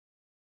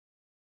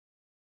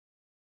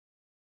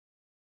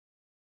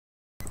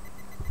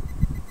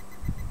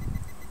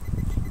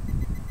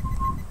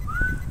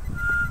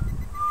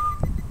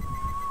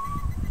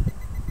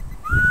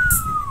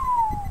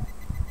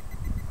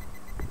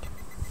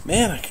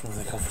Man, I can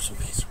really go for some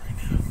pizza right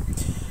now.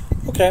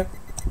 Okay,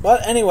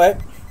 but anyway,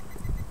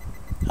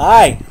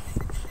 hi,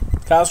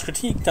 Kyle's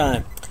critique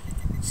time.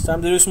 It's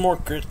time to do some more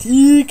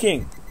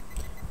critiquing.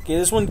 Okay,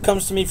 this one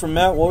comes to me from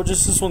Matt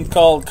Wojcik. This one's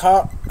called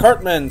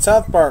Cartman,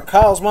 South Park.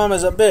 Kyle's mom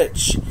is a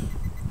bitch.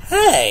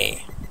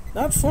 Hey,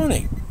 not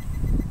funny.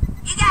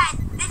 You guys,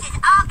 this is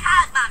all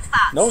Kyle's mom's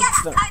fault. No, Shut it's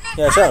up, not. Cartman.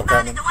 Yeah, shut up, Kyle's mom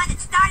Cartman. is the one that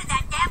started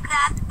that damn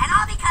club, and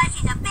all because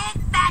she's a big,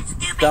 fat,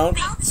 stupid Don't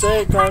bitch.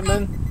 say it,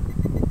 Cartman.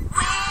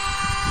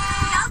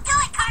 Don't do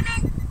it,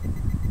 Cartman.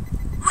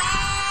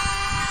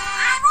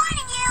 I'm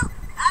warning you.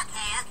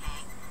 Okay.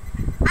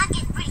 I'm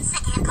getting pretty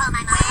sick of him calling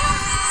my mom.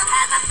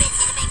 Kyle's a bitch,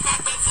 she's a big fat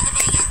bitch, she's the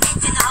biggest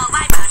bitch in the whole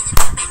wide world. She's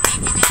a stupid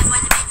bitch, and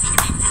everyone's a bitch, she's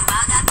a bitch too.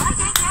 All the boys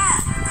and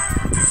girls.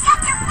 Shut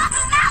your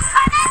fucking mouth,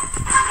 Cartman.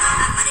 On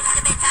Monday she's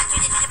a bitch, on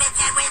Tuesday she's a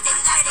bitch, and Wednesday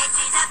to Saturday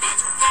she's a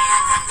bitch. Then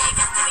on Sunday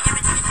just to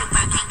return to the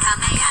Super King,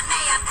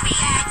 Kamehameha,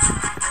 bitch.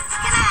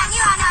 Come on,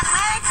 you all know the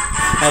words.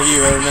 Have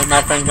you ever met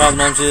my friend called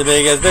Mom? She's the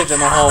biggest bitch in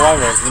the whole wide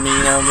world. She's a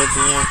mean old bitch.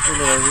 She's a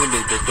big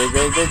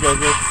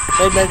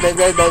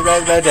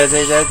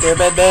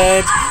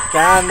bitch.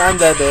 God,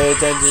 Mom's a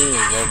bitch, and she's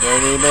a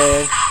dirty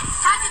bitch.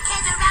 Talk to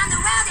kids around the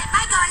world, it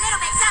might go a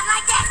little bit something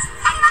like this.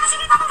 Hey,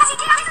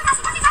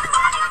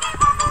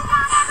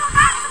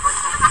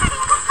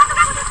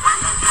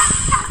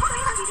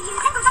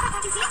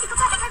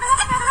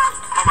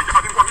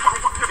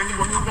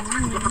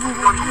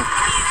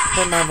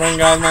 my friend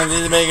called Mom,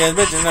 she's the biggest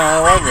bitch in the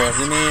whole wide world.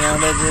 She's a mean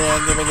old bitch, she's a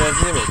bitch.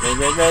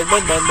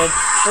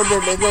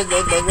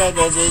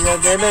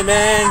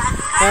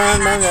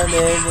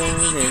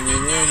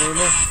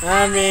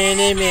 I'm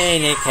really,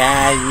 really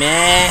kind,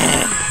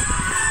 man.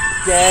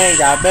 Take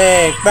a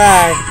big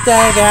bite,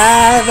 take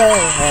a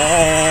big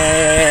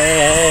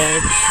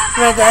head.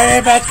 We're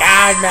very bad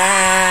kind,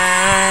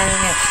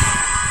 man.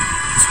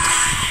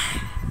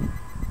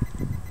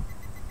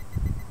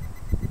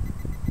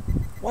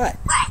 What?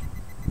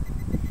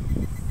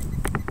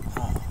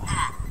 Oh.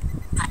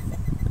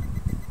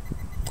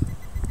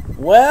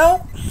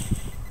 Well,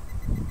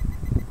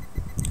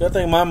 good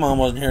thing my mom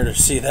wasn't here to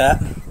see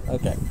that.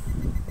 Okay.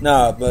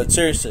 No, but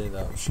seriously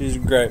though, she's a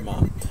great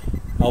mom.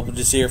 Hoping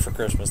to see her for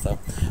Christmas though.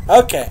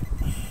 Okay.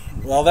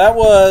 Well, that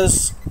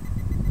was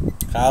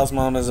Kyle's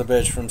mom is a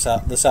bitch from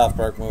the South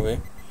Park movie.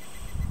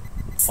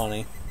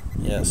 Funny.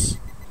 Yes.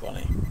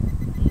 Funny.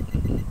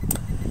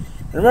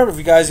 And remember,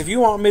 if you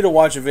want me to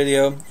watch a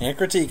video and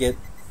critique it,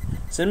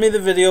 send me the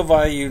video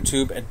via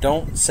YouTube, and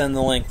don't send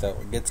the link though.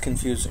 It gets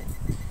confusing.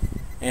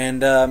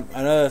 And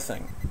another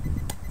thing,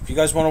 if you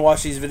guys want to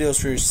watch these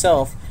videos for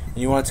yourself and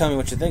you want to tell me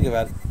what you think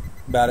about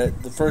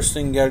it, the first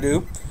thing you gotta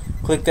do,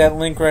 click that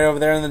link right over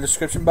there in the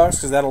description box,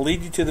 because that'll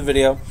lead you to the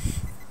video.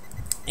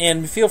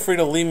 And feel free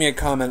to leave me a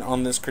comment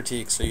on this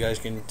critique so you guys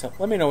can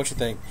let me know what you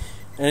think.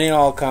 Any and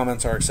all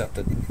comments are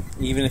accepted,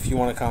 even if you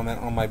want to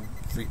comment on my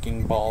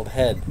freaking bald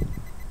head.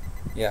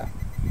 Yeah.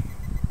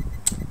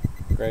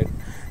 Great.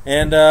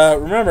 And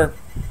remember,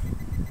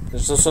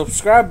 there's a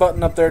subscribe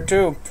button up there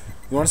too.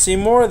 You want to see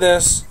more of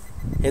this,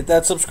 hit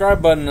that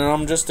subscribe button, and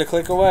I'm just a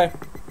click away.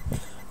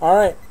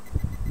 Alright.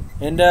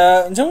 And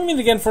until we meet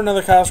again for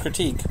another Kyle's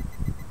Critique,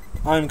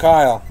 I'm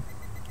Kyle.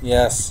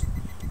 Yes.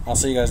 I'll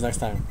see you guys next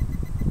time.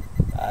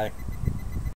 Bye.